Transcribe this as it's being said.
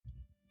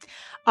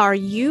Are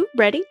you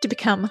ready to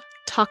become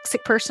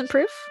toxic person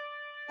proof?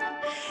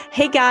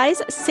 Hey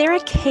guys, Sarah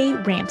K.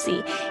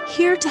 Ramsey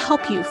here to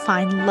help you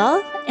find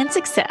love and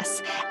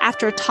success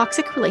after a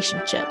toxic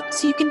relationship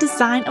so you can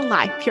design a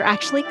life you're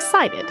actually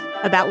excited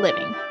about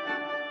living.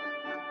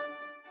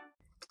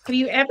 Have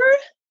you ever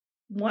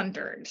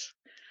wondered,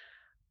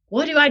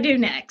 what do I do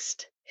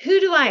next? Who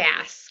do I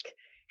ask?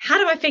 How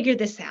do I figure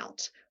this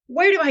out?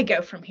 Where do I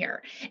go from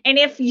here? And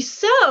if you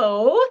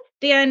so,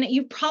 then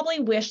you probably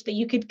wish that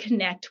you could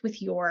connect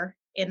with your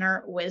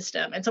inner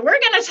wisdom. And so we're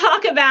going to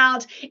talk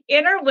about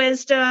inner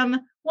wisdom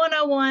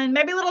 101,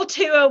 maybe a little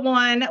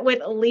 201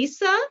 with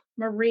Lisa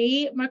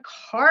Marie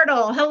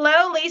McCardle.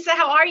 Hello, Lisa.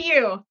 How are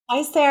you?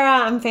 Hi,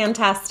 Sarah. I'm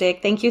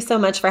fantastic. Thank you so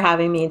much for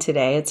having me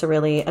today. It's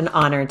really an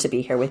honor to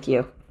be here with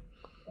you.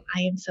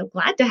 I am so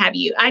glad to have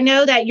you. I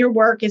know that your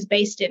work is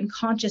based in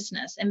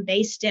consciousness and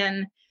based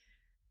in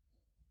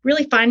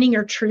really finding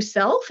your true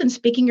self and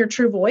speaking your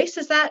true voice.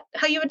 Is that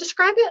how you would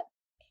describe it?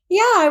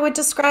 Yeah, I would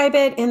describe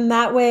it in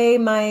that way.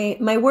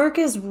 My work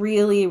is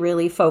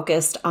really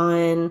focused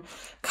on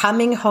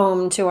coming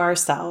home to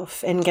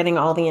ourself and getting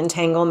all the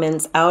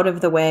entanglements out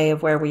of the way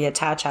of where we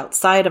attach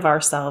outside of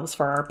ourselves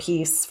for our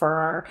peace, for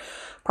our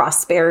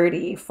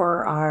prosperity,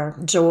 for our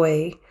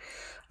joy.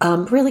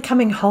 Really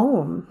coming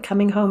home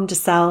to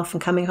self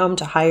and coming home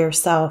to higher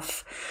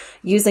self,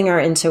 using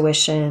our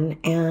intuition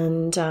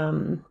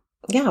and,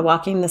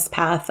 walking this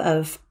path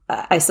of,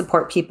 I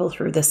support people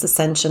through this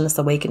ascension, this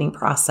awakening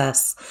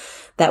process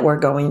that we're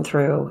going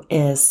through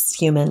as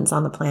humans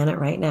on the planet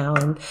right now.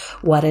 And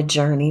what a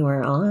journey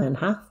we're on,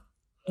 huh?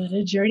 What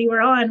a journey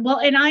we're on. Well,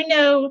 and I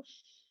know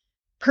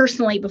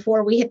personally,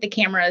 before we hit the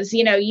cameras,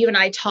 you and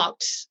I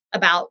talked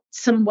about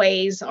some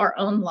ways our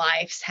own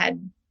lives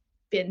had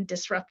been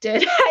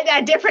disrupted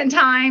at different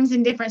times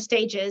and different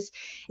stages.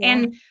 Yeah.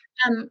 And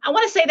I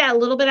want to say that a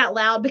little bit out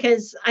loud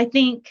because I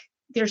think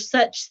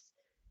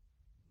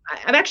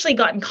I've actually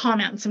gotten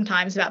comments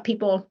sometimes about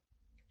people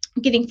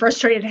getting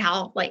frustrated at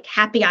how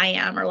happy I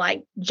am or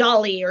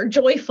jolly or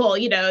joyful.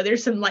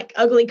 There's some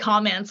ugly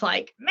comments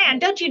like, man,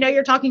 don't you know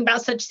you're talking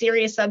about such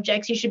serious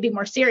subjects? You should be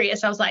more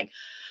serious. I was like,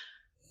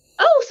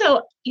 oh,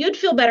 so you'd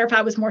feel better if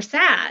I was more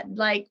sad.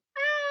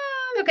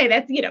 Okay,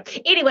 that's,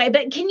 anyway,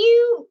 but can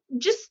you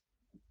just,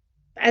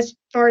 as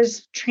far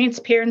as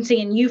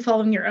transparency and you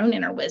following your own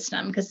inner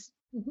wisdom, because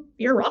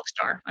you're a rock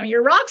star. I mean,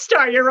 you're a rock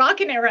star. You're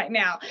rocking it right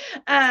now.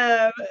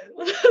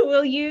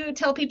 Will you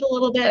tell people a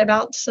little bit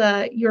about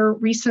your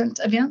recent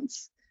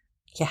events?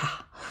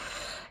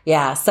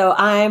 Yeah. So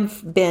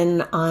I've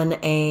been on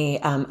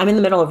I'm in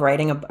the middle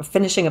of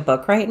finishing a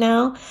book right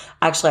now.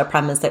 Actually, I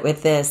premise it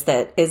with this,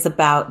 that is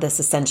about this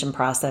ascension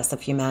process of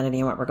humanity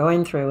and what we're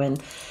going through.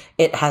 And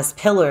it has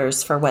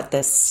pillars for what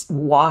this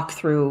walk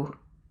through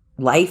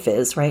life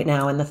is right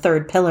now. And the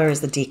third pillar is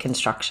the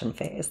deconstruction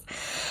phase.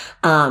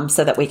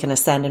 So that we can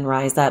ascend and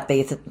rise up,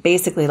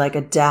 basically like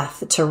a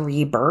death to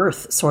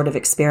rebirth sort of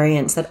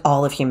experience that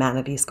all of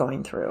humanity is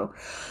going through.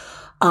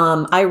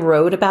 I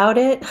wrote about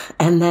it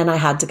and then I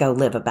had to go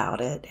live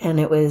about it. And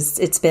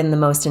it's been the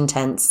most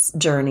intense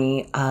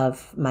journey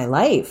of my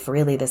life,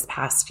 really, this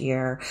past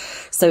year.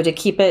 So to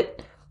keep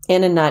it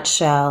in a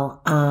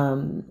nutshell,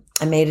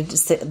 I made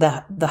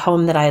the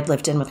home that I had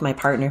lived in with my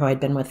partner, who I'd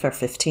been with for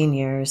 15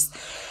 years,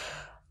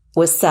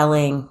 was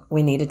selling.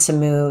 We needed to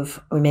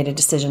move. We made a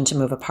decision to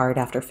move apart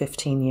after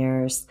 15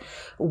 years.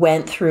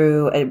 Going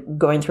through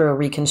a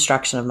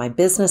reconstruction of my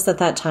business at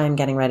that time,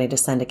 getting ready to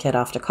send a kid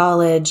off to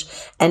college,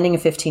 ending a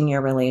 15-year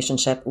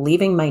relationship,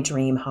 leaving my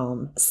dream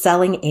home,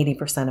 selling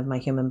 80% of my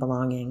human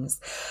belongings,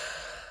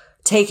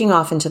 taking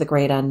off into the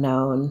great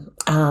unknown.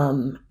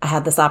 I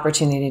had this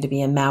opportunity to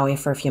be in Maui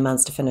for a few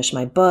months to finish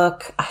my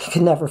book. I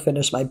could never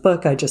finish my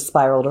book. I just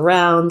spiraled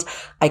around.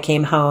 I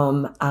came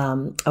home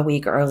a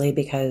week early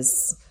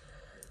because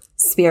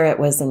Spirit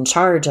was in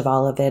charge of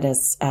all of it,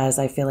 as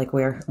I feel like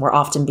we're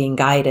often being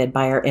guided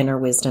by our inner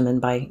wisdom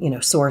and by,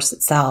 Source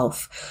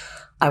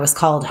itself. I was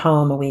called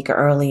home a week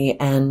early,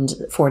 and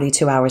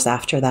 42 hours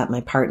after that,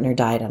 my partner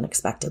died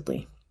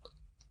unexpectedly.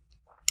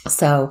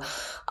 So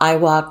I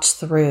walked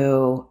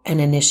through an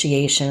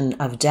initiation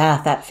of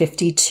death. At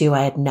 52,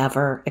 I had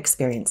never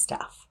experienced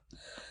death,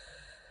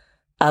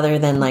 other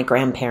than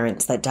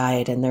grandparents that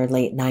died in their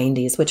late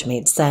 90s, which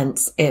made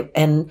sense.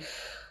 And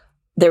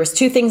there was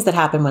two things that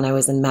happened when I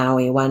was in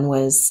Maui. One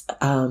was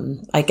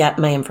I get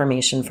my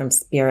information from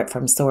Spirit,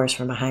 from Source,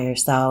 from a higher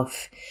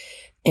self.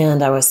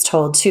 And I was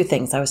told two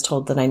things. I was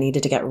told that I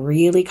needed to get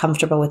really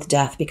comfortable with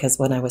death, because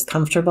when I was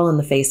comfortable in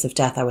the face of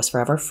death, I was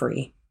forever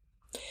free.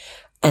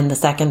 And the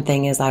second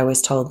thing is I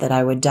was told that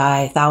I would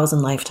die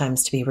 1,000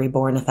 lifetimes to be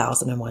reborn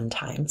 1,001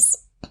 times.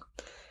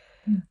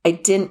 I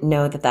didn't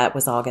know that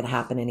was all going to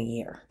happen in a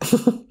year.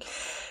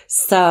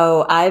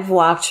 So I've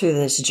walked through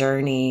this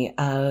journey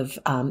of,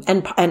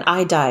 and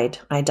I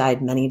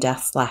died many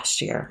deaths last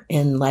year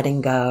in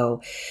letting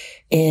go.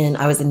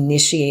 I was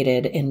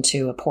initiated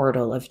into a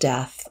portal of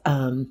death,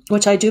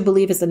 which I do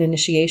believe is an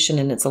initiation,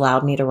 and it's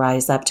allowed me to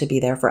rise up to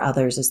be there for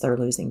others as they're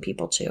losing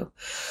people too.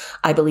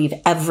 I believe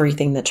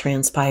everything that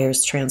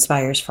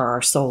transpires for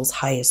our soul's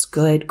highest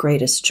good,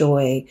 greatest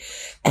joy,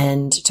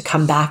 and to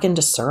come back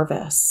into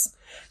service.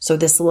 So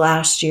this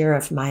last year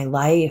of my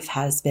life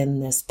has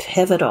been this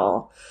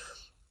pivotal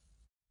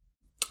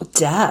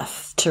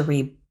death to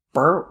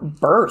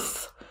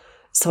rebirth,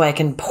 so I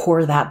can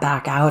pour that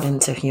back out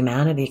into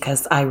humanity,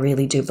 because I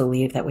really do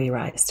believe that we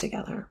rise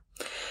together.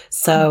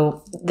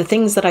 So the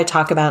things that I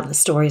talk about, the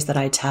stories that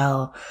I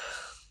tell,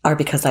 are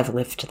because I've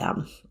lived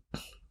them.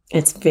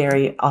 It's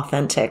very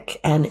authentic,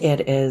 and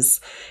it's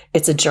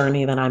a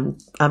journey that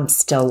I'm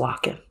still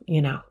walking,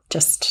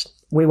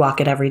 we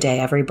walk it every day,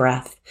 every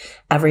breath,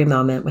 every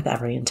moment, with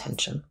every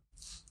intention.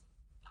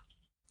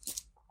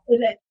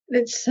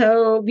 That's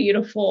so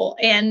beautiful.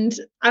 And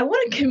I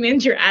want to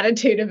commend your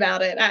attitude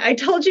about it. I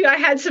told you I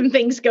had some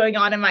things going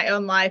on in my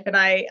own life, and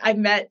I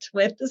met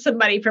with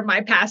somebody from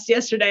my past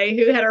yesterday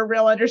who had a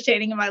real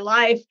understanding of my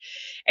life.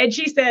 And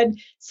she said,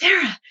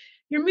 Sarah,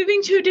 you're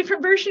moving to a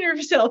different version of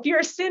yourself. You're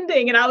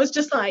ascending. And I was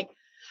just like,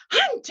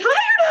 I'm tired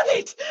of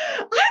it.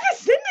 I've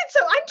ascended, so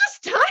I'm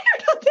just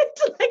tired of it.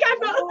 Like,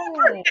 I'm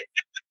over it.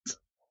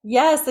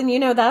 Yes. And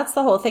that's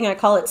the whole thing. I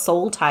call it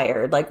soul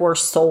tired. Like, we're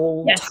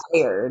soul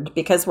tired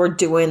because we're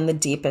doing the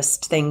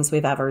deepest things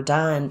we've ever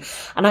done.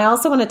 And I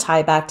also want to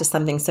tie back to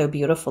something so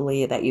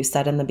beautifully that you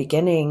said in the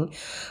beginning,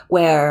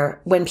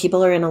 where when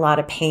people are in a lot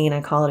of pain,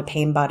 I call it a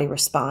pain body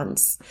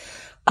response.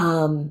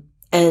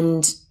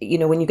 And,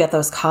 when you get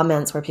those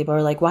comments where people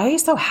are like, why are you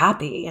so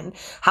happy? And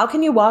how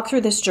can you walk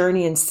through this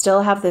journey and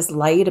still have this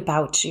light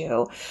about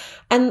you?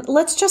 And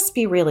let's just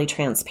be really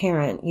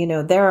transparent.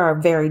 There are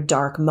very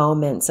dark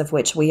moments of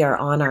which we are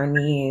on our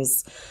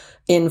knees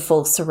in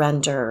full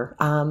surrender.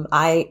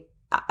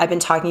 I've been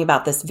talking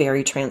about this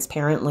very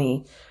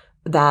transparently,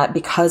 that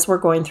because we're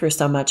going through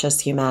so much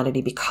as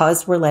humanity,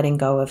 because we're letting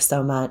go of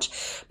so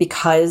much,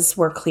 because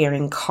we're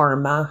clearing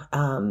karma,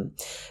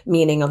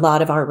 meaning a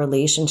lot of our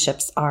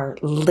relationships are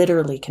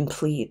literally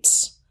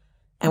complete,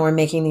 and we're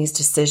making these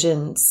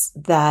decisions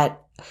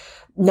that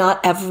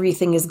not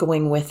everything is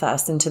going with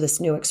us into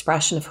this new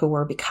expression of who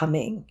we're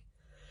becoming.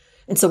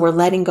 And so we're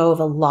letting go of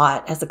a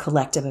lot as a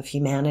collective of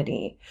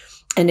humanity.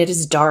 And it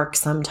is dark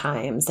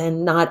sometimes,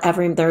 and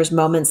there's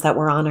moments that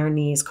we're on our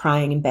knees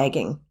crying and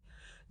begging,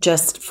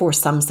 just for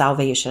some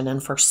salvation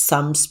and for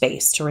some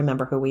space to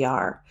remember who we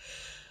are.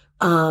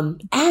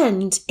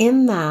 And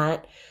in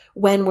that,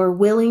 when we're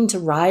willing to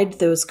ride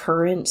those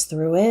currents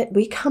through it,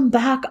 we come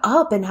back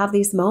up and have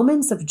these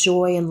moments of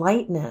joy and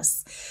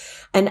lightness.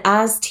 And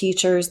as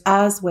teachers,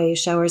 as way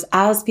showers,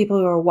 as people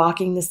who are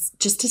walking this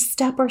just a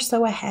step or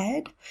so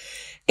ahead,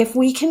 if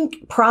we can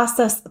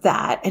process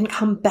that and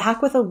come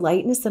back with a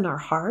lightness in our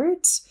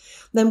hearts,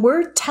 then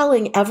we're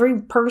telling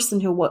every person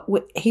who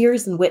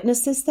hears and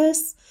witnesses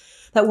this,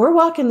 that we're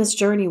walking this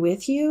journey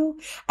with you,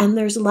 and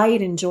there's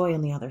light and joy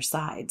on the other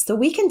side. So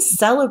we can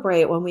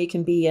celebrate when we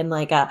can be in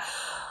like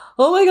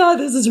oh my God,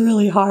 this is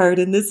really hard,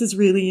 and this is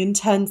really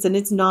intense, and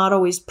it's not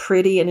always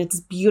pretty, and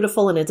it's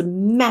beautiful, and it's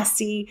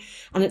messy,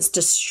 and it's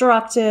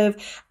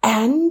destructive,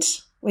 and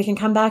we can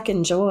come back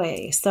in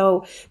joy.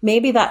 So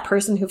maybe that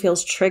person who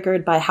feels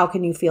triggered by how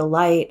can you feel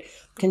light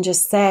can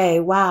just say,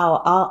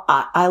 wow,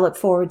 I look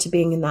forward to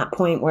being in that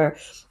point where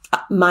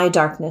my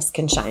darkness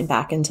can shine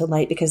back into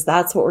light, because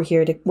that's what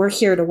we're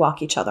here to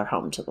walk each other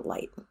home to the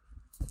light.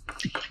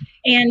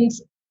 And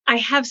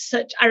I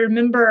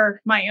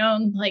remember my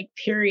own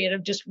period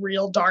of just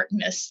real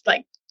darkness.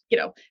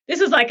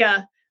 This is like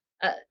a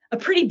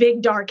pretty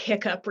big dark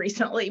hiccup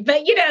recently,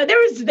 but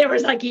there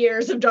was like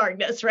years of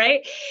darkness.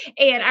 Right.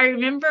 And I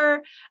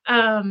remember,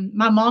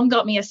 my mom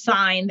got me a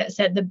sign that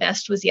said the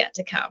best was yet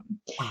to come.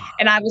 Wow.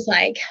 And I was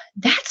like,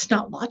 that's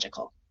not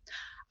logical.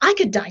 I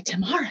could die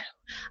tomorrow.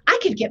 I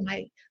could get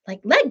my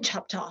leg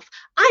chopped off.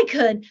 I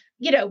could,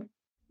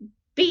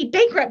 be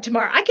bankrupt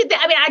tomorrow.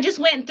 I just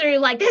went through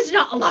this is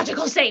not a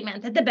logical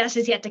statement that the best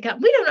is yet to come.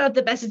 We don't know if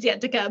the best is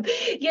yet to come,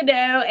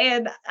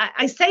 and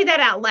I say that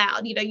out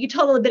loud. You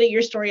told a bit of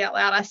your story out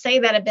loud. I say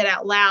that a bit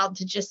out loud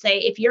to just say,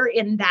 if you're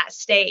in that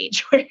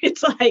stage where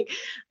it's like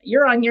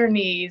you're on your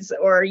knees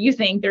or you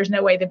think there's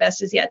no way the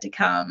best is yet to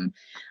come,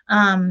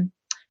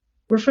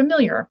 we're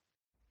familiar.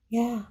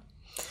 Yeah.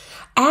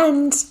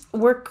 And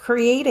we're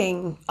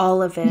creating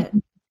all of it.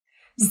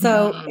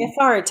 So if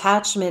our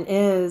attachment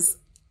is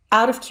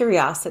out of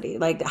curiosity,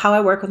 like how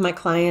I work with my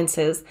clients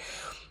is,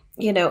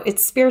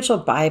 it's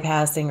spiritual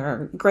bypassing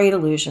or great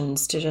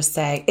illusions to just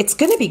say, it's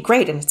going to be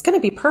great and it's going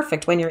to be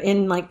perfect when you're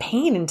in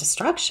pain and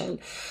destruction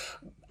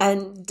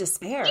and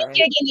despair.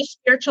 Dig into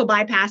spiritual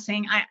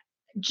bypassing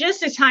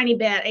just a tiny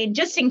bit, and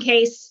just in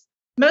case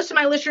most of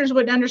my listeners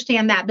wouldn't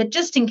understand that, but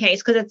just in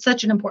case, because it's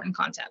such an important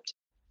concept.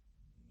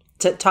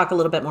 To talk a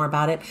little bit more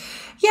about it.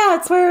 Yeah,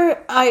 it's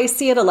where I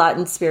see it a lot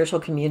in spiritual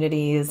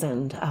communities,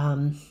 and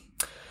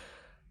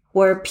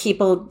where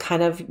people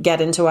kind of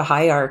get into a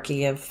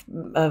hierarchy of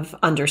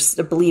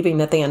believing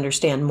that they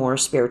understand more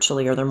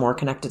spiritually, or they're more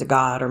connected to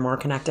God or more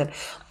connected.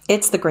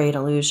 It's the great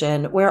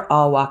illusion. We're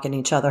all walking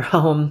each other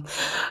home.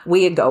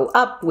 We go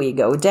up, we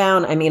go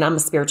down. I mean, I'm a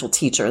spiritual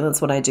teacher.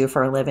 That's what I do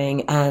for a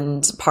living.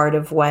 And part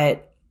of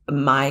what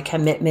my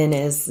commitment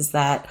is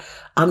that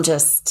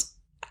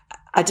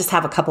I just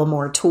have a couple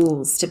more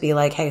tools to be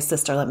like, hey,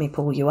 sister, let me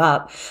pull you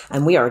up.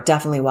 And we are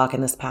definitely walking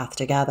this path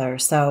together.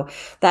 So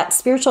that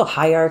spiritual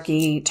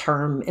hierarchy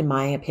term, in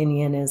my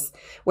opinion, is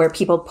where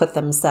people put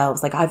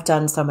themselves like, I've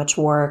done so much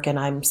work and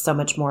I'm so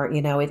much more,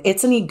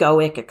 it's an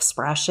egoic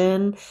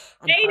expression.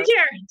 Danger.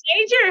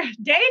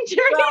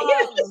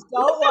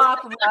 Don't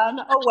walk, run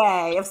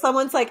away. If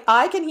someone's like,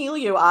 I can heal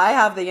you, I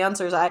have the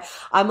answers.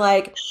 I'm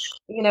like,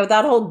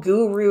 that whole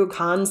guru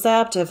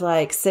concept of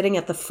like sitting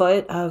at the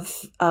foot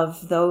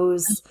of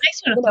those. It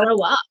makes me want to throw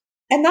up.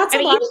 And that's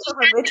a lot of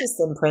the religious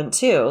imprint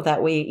too,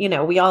 that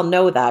we all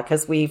know that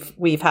because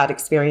we've had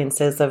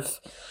experiences of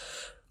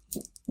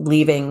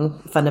leaving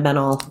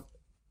fundamental,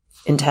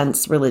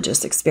 intense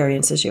religious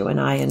experiences, you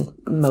and I, and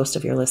many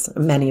of your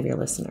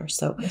listeners.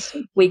 So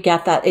we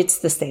get that. It's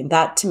the same.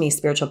 That to me,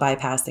 spiritual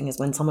bypassing is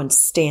when someone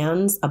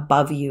stands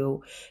above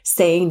you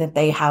saying that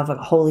they have a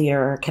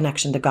holier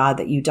connection to God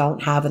that you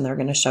don't have, and they're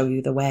going to show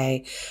you the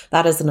way.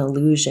 That is an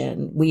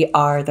illusion. We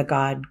are the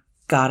God,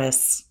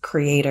 goddess,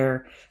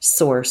 creator,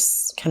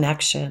 source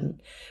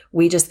connection.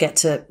 We just get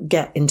to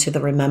get into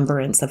the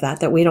remembrance of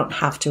that we don't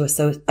have to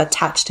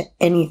attach to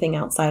anything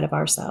outside of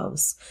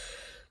ourselves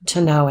to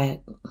know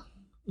it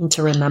and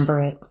to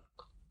remember it.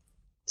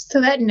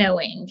 So that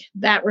knowing,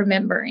 that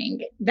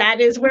remembering,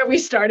 that is where we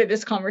started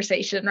this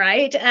conversation,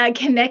 right?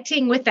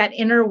 Connecting with that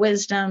inner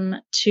wisdom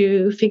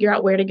to figure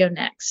out where to go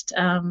next.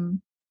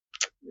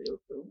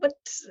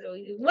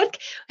 What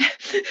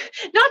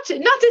not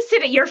to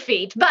sit at your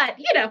feet, but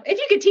if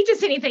you could teach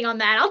us anything on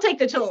that, I'll take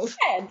the tools.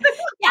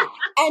 Yeah.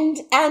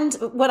 And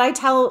what I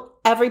tell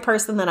every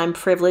person that I'm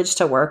privileged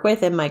to work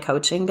with in my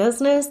coaching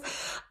business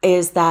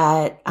is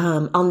that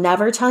I'll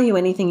never tell you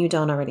anything you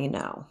don't already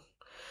know.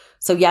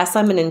 So yes,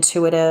 I'm an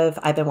intuitive.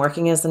 I've been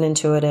working as an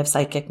intuitive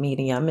psychic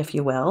medium, if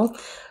you will,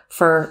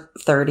 for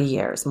 30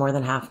 years, more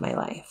than half my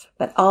life.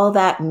 But all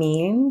that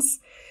means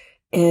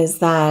is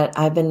that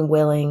I've been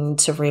willing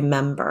to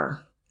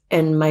remember.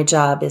 And my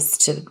job is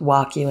to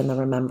walk you in the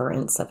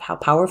remembrance of how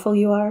powerful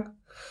you are.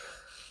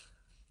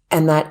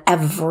 And that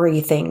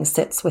everything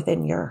sits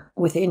within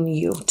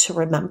you to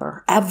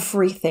remember.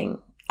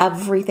 Everything.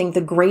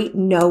 The great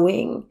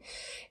knowing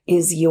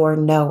is your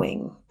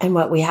knowing. And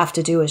what we have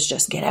to do is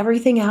just get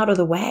everything out of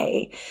the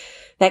way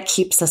that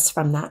keeps us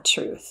from that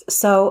truth.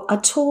 So a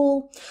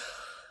tool,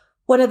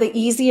 one of the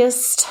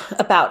easiest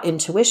about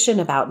intuition,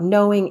 about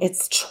knowing,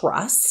 it's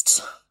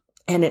trust,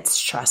 and it's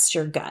trust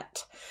your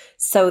gut.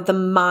 So the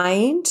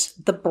mind,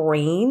 the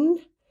brain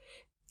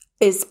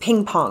is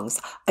ping pongs.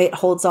 It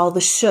holds all the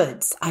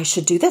shoulds. I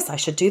should do this. I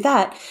should do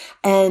that.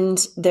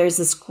 And there's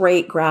this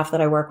great graph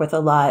that I work with a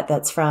lot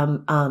that's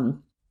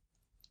from,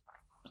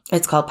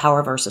 it's called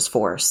Power versus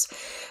Force.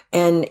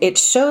 And it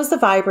shows the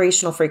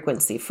vibrational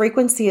frequency.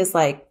 Frequency is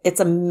like, it's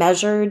a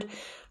measured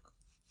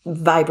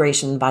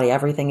vibration in the body.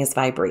 Everything is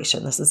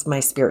vibration. This is my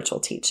spiritual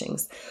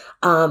teachings.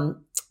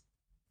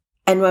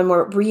 And when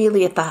we're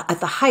really at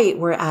the height,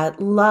 we're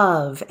at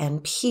love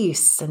and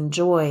peace and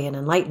joy and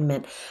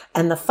enlightenment.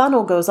 And the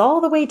funnel goes all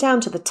the way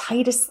down to the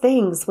tightest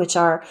things, which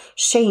are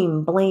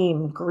shame,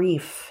 blame,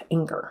 grief,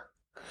 anger.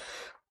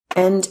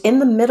 And in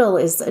the middle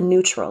is a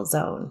neutral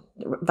zone.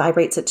 It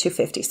vibrates at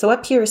 250. So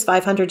up here is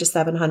 500 to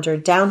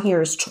 700. Down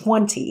here is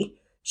 20.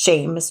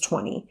 Shame is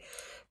 20.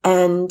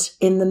 And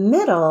in the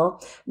middle,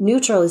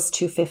 neutral is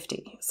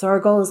 250. So our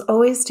goal is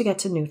always to get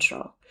to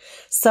neutral.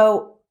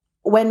 So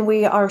when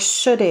we are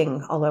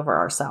shoulding all over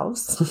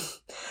ourselves,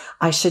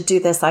 I should do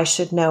this, I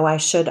should know, I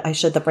should,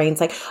 the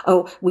brain's like,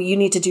 oh, well, you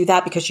need to do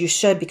that because you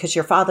should, because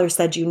your father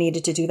said you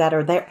needed to do that,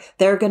 or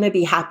they're going to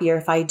be happier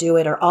if I do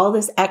it, or all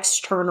this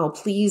external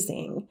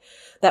pleasing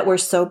that we're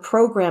so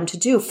programmed to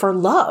do for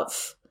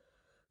love.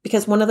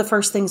 Because one of the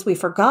first things we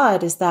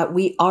forgot is that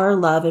we are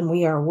love and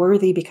we are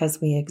worthy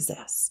because we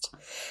exist.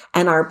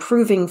 And our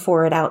proving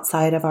for it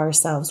outside of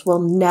ourselves will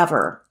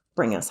never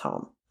bring us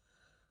home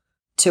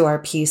to our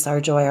peace,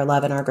 our joy, our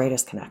love, and our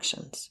greatest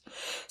connections.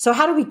 So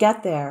how do we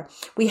get there?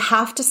 We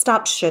have to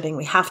stop shoulding.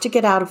 We have to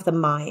get out of the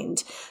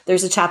mind.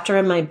 There's a chapter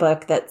in my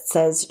book that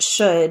says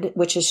should,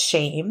 which is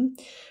shame.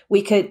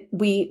 We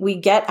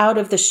get out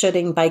of the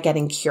shoulding by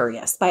getting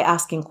curious, by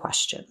asking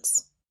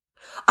questions.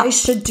 I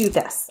should do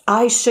this.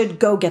 I should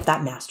go get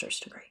that master's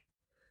degree.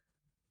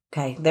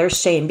 Okay, there's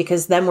shame,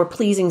 because then we're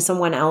pleasing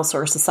someone else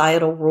or a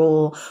societal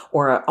rule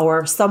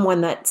or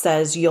someone that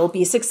says you'll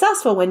be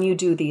successful when you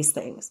do these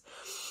things.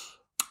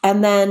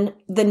 And then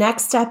the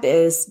next step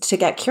is to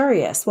get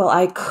curious. Well,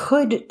 I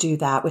could do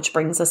that, which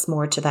brings us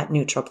more to that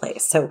neutral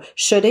place. So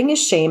shoulding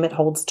is shame. It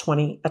holds a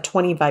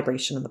 20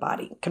 vibration in the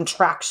body.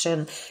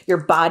 Contraction,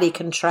 your body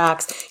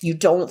contracts. You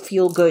don't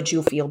feel good.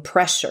 You feel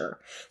pressure.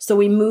 So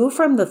we move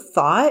from the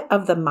thought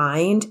of the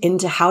mind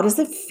into how does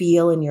it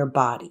feel in your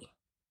body?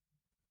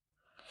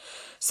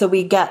 So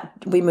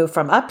we move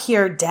from up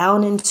here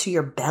down into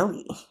your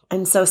belly.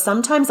 And so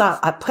sometimes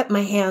I put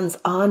my hands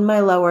on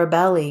my lower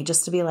belly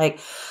just to be like,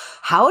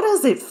 how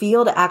does it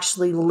feel to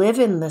actually live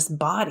in this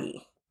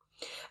body?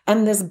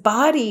 And this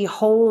body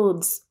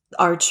holds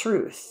our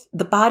truth.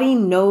 The body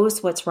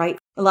knows what's right.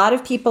 A lot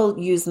of people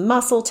use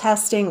muscle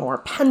testing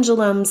or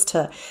pendulums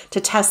to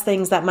test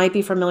things that might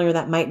be familiar,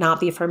 that might not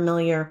be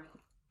familiar.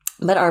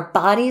 But our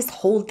bodies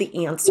hold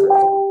the answer.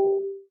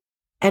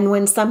 And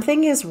when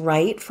something is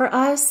right for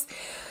us,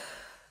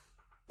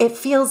 it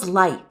feels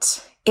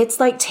light. It's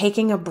like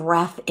taking a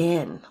breath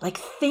in. Like,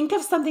 think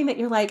of something that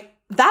you're like,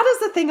 that is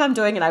the thing I'm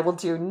doing and I will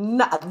do.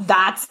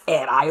 That's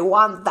it. I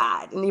want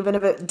that. And even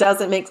if it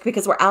doesn't make,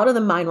 because we're out of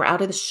the mind, we're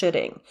out of the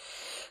shoulding.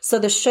 So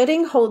the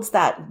shoulding holds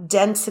that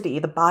density.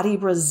 The body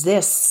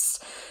resists.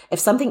 If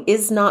something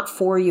is not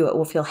for you, it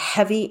will feel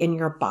heavy in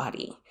your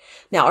body.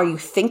 Now, are you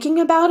thinking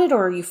about it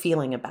or are you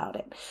feeling about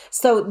it?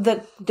 So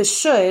the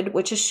should,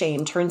 which is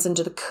shame, turns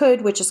into the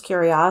could, which is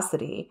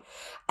curiosity.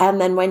 And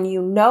then when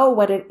you know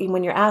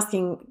when you're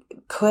asking,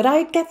 could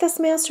I get this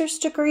master's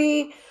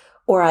degree?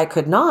 Or I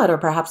could not, or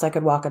perhaps I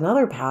could walk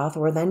another path,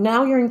 or then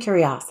now you're in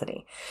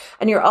curiosity.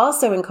 And you're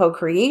also in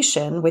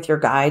co-creation with your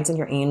guides and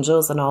your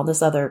angels and all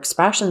this other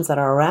expressions that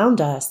are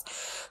around us.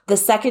 The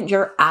second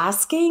you're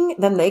asking,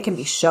 then they can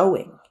be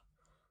showing.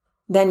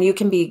 Then you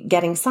can be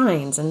getting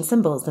signs and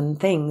symbols and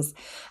things.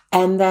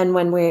 And then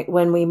when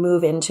we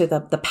move into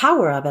the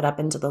power of it, up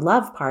into the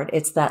love part,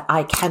 it's that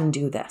I can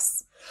do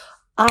this.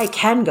 I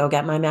can go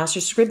get my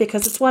master's degree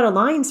because it's what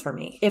aligns for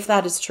me, if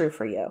that is true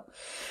for you.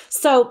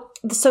 So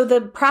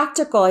the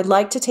practical, I'd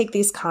like to take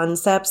these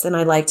concepts and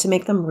I like to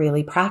make them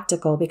really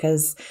practical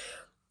because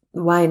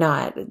why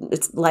not?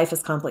 Life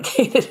is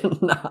complicated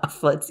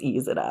enough. Let's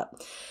ease it up.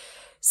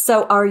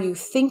 So are you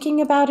thinking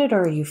about it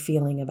or are you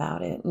feeling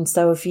about it? And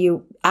so if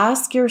you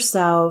ask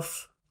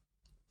yourself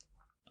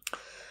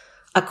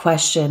a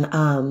question,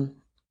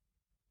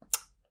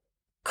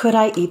 could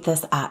I eat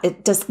this apple?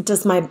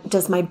 Does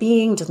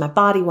my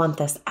body want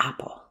this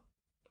apple?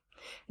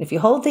 And if you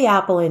hold the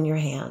apple in your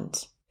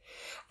hand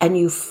and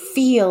you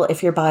feel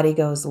if your body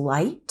goes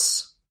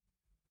light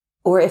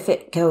or if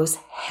it goes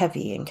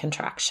heavy in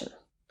contraction,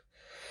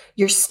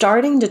 you're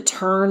starting to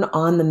turn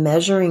on the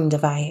measuring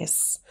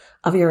device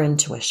of your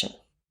intuition.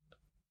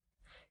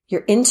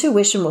 Your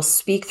intuition will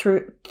speak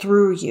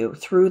through you,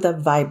 through the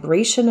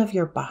vibration of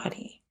your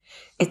body.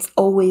 It's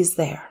always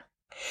there.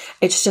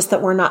 It's just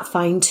that we're not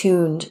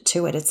fine-tuned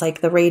to it. It's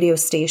like the radio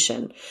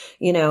station.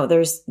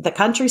 There's the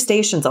country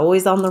station's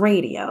always on the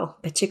radio,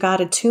 but you got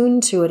to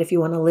tune to it if you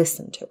want to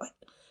listen to it.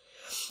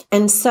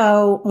 And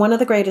so one of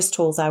the greatest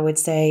tools I would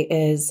say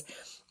is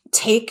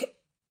take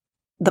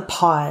the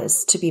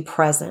pause to be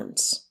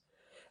present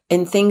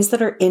in things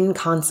that are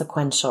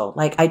inconsequential.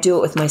 Like I do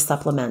it with my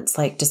supplements.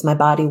 Like, does my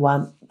body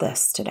want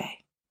this today?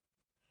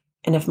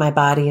 And if my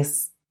body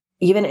is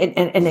even,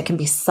 and it can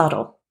be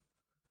subtle.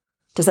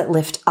 Does it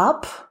lift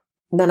up?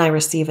 Then I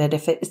receive it.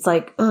 If it's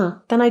like,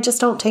 then I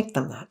just don't take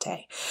them that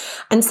day.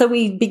 And so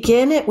we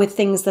begin it with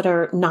things that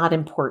are not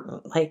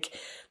important. Like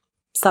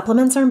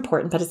supplements are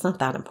important, but it's not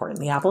that important.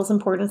 The apple is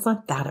important. It's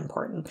not that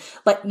important.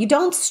 Like you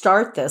don't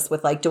start this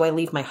with like, do I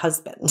leave my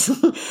husband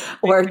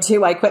or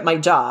do I quit my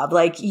job?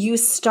 Like you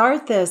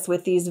start this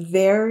with these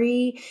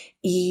very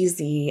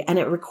easy, and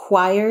it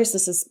requires,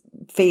 this is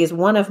phase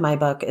 1 of my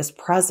book, is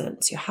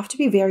presence. You have to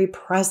be very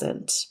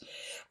present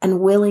and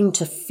willing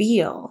to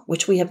feel,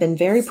 which we have been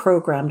very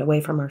programmed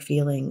away from our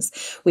feelings.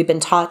 We've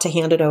been taught to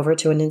hand it over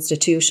to an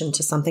institution,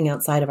 to something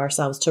outside of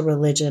ourselves, to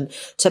religion,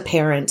 to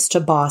parents, to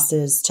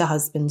bosses, to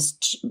husbands,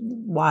 to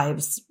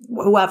wives,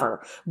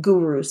 whoever,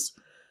 gurus.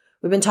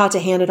 We've been taught to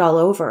hand it all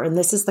over. And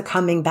this is the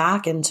coming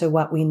back into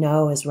what we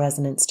know as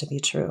resonance to be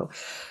true.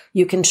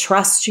 You can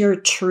trust your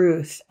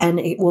truth and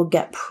it will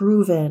get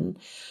proven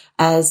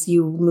as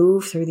you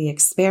move through the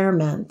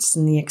experiments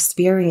and the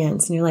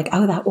experience, and you're like,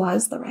 oh, that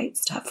was the right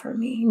step for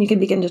me. And you can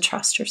begin to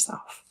trust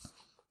yourself.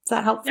 Is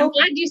that helpful? I'm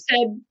glad you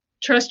said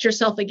trust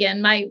yourself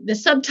again. The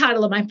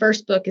subtitle of my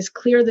first book is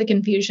Clear the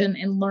Confusion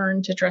and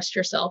Learn to Trust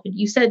Yourself. And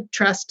you said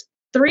trust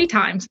 3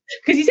 times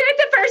because you said it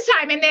the first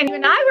time. And then you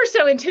and I were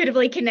so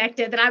intuitively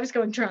connected that I was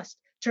going, trust.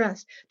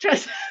 Because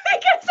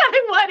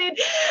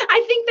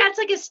I think that's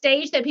like a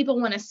stage that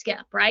people want to skip,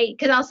 right?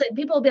 Because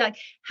people will be like,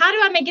 how do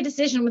I make a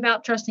decision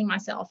without trusting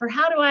myself? Or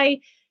how do I,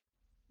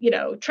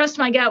 trust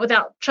my gut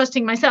without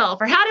trusting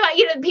myself? Or how do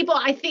I, people,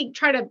 I think,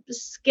 try to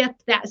skip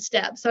that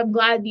step. So I'm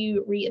glad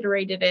you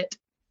reiterated it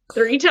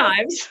 3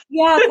 times.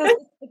 Yeah,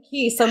 that's the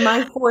key. So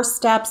my 4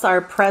 steps are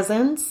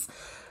presence,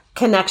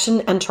 connection,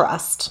 and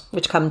trust,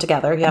 which come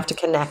together. You have to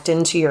connect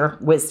into your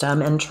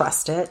wisdom and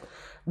trust it.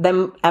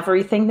 Then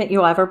everything that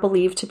you ever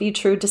believed to be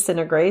true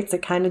disintegrates.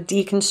 It kind of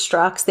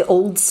deconstructs. The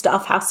old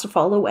stuff has to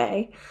fall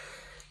away.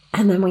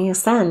 And then we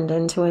ascend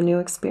into a new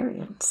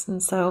experience.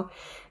 And so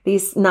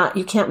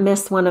you can't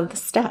miss one of the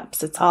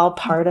steps. It's all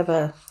part of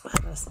a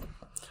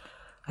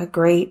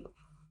great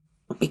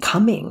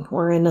becoming.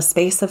 We're in a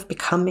space of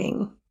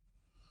becoming.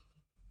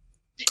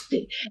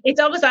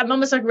 I'm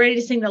almost like ready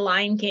to sing the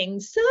Lion King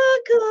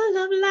Circle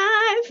of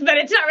Life, but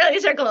it's not really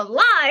a circle of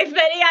life.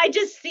 But yeah, I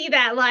just see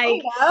that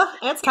like, oh,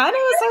 yeah. It's kind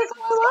of a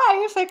circle of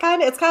life.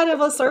 It's kind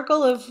of a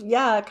circle of,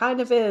 it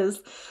kind of is.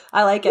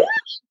 I like it.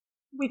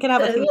 We can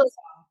have a theme song.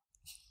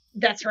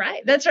 That's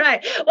right. That's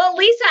right. Well,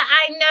 Lisa,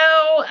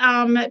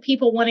 I know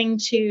people wanting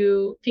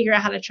to figure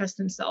out how to trust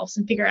themselves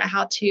and figure out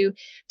how to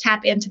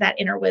tap into that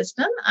inner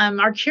wisdom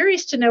are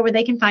curious to know where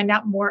they can find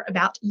out more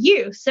about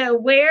you. So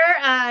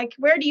where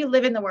do you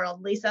live in the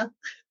world, Lisa?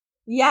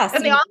 Yes.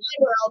 In the online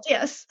world,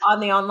 yes.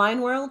 On the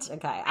online world?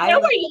 Okay. I know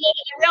where you live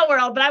in the real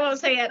world, but I won't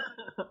say it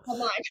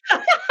online.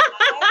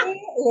 I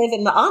live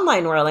in the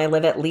online world. I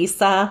live at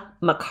Lisa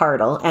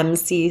McCardle,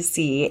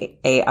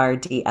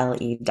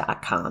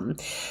 MCCARDLE.com.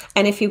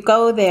 And if you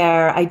go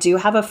there, I do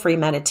have a free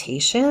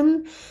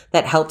meditation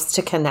that helps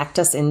to connect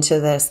us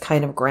into this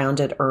kind of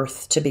grounded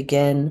earth to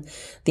begin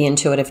the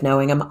intuitive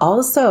knowing. I'm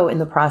also in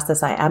the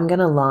process, I am going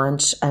to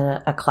launch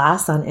a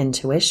class on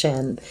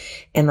intuition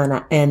in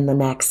the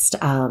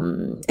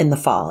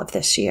fall of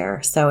this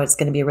year. So it's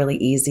going to be a really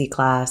easy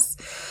class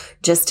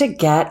just to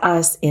get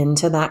us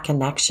into that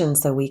connection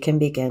so we can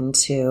begin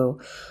to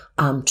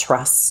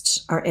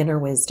trust our inner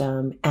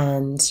wisdom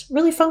and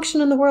really function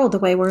in the world the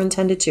way we're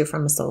intended to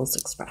from a soul's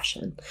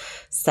expression.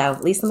 So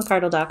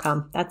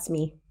LisaMcCardle.com. That's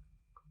me.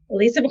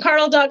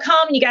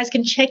 LisaMcCardle.com. You guys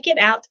can check it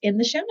out in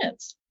the show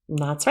notes.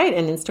 That's right.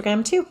 And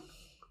Instagram too.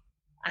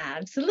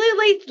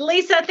 Absolutely.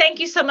 Lisa, thank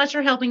you so much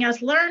for helping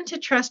us learn to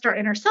trust our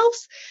inner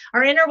selves,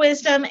 our inner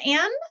wisdom,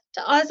 and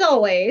as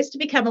always, to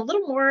become a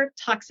little more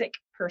toxic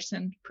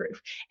person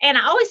proof. And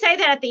I always say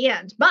that at the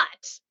end, but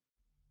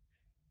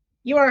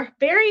you are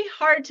very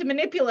hard to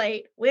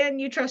manipulate when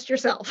you trust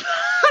yourself.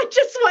 I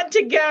just want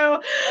to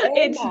go.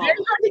 It's very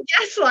hard to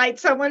gaslight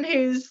someone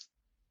who's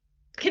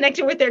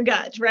connected with their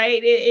gut,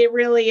 right? It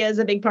really is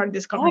a big part of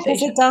this conversation.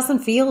 Because it doesn't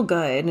feel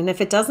good. And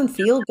if it doesn't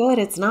feel good,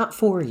 it's not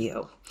for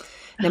you.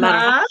 No matter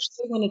how much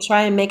we want to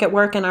try and make it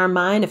work in our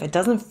mind, if it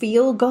doesn't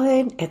feel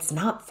good, it's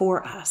not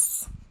for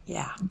us.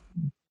 Yeah.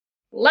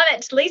 Love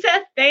it.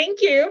 Lisa,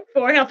 thank you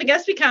for helping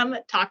us become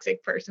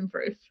toxic person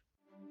proof.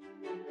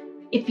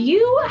 If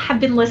you have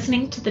been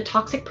listening to the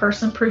Toxic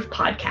Person Proof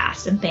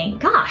podcast and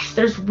think, gosh,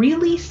 there's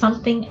really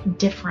something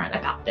different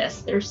about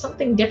this. There's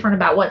something different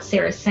about what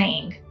Sarah's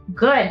saying.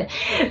 Good,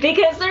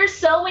 because there's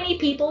so many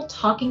people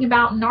talking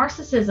about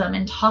narcissism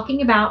and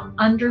talking about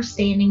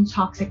understanding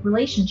toxic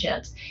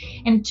relationships,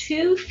 and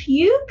too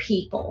few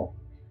people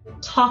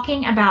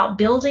talking about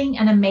building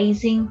an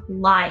amazing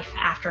life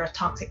after a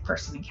toxic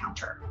person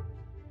encounter.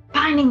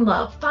 Finding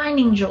love,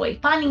 finding joy,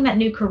 finding that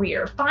new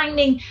career,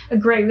 finding a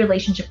great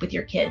relationship with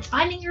your kids,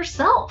 finding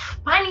yourself,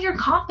 finding your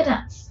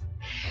confidence.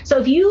 So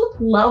if you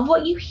love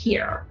what you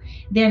hear,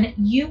 then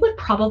you would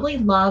probably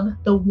love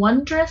the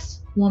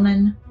Wondrous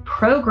Woman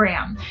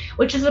program,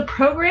 which is a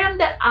program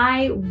that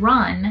I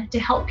run to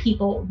help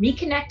people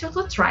reconnect with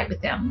what's right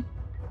with them,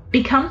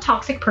 become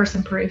toxic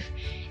person proof,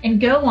 and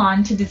go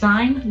on to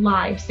design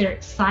lives they're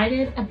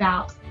excited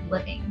about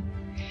living.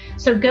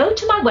 So go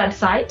to my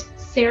website,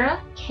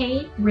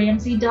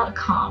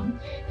 sarahkramsey.com.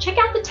 Check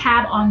out the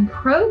tab on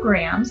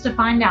programs to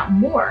find out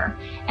more,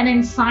 and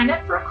then sign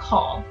up for a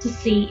call to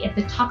see if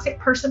the Toxic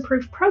Person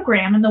Proof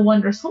program and the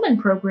Wondrous Woman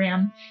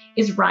program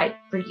is right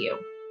for you.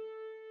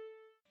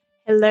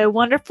 Hello,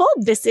 wonderful.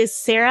 This is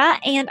Sarah,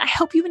 and I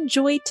hope you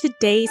enjoyed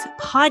today's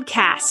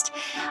podcast.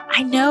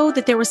 I know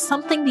that there was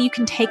something that you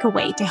can take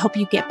away to help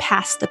you get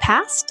past the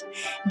past,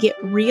 get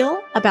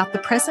real about the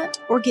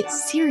present, or get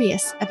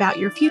serious about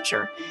your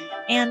future.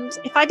 And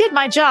if I did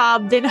my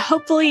job, then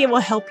hopefully it will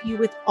help you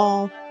with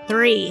all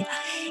three.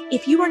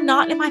 If you are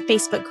not in my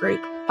Facebook group,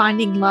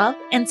 Finding Love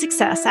and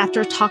Success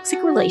After a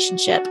Toxic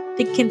Relationship,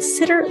 then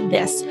consider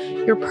this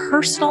your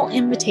personal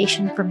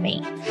invitation from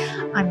me.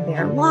 I'm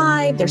there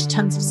live, there's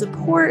tons of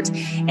support,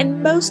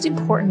 and most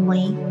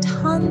importantly,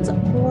 tons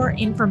more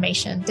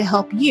information to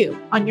help you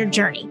on your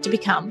journey to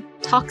become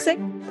toxic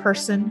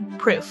person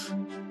proof.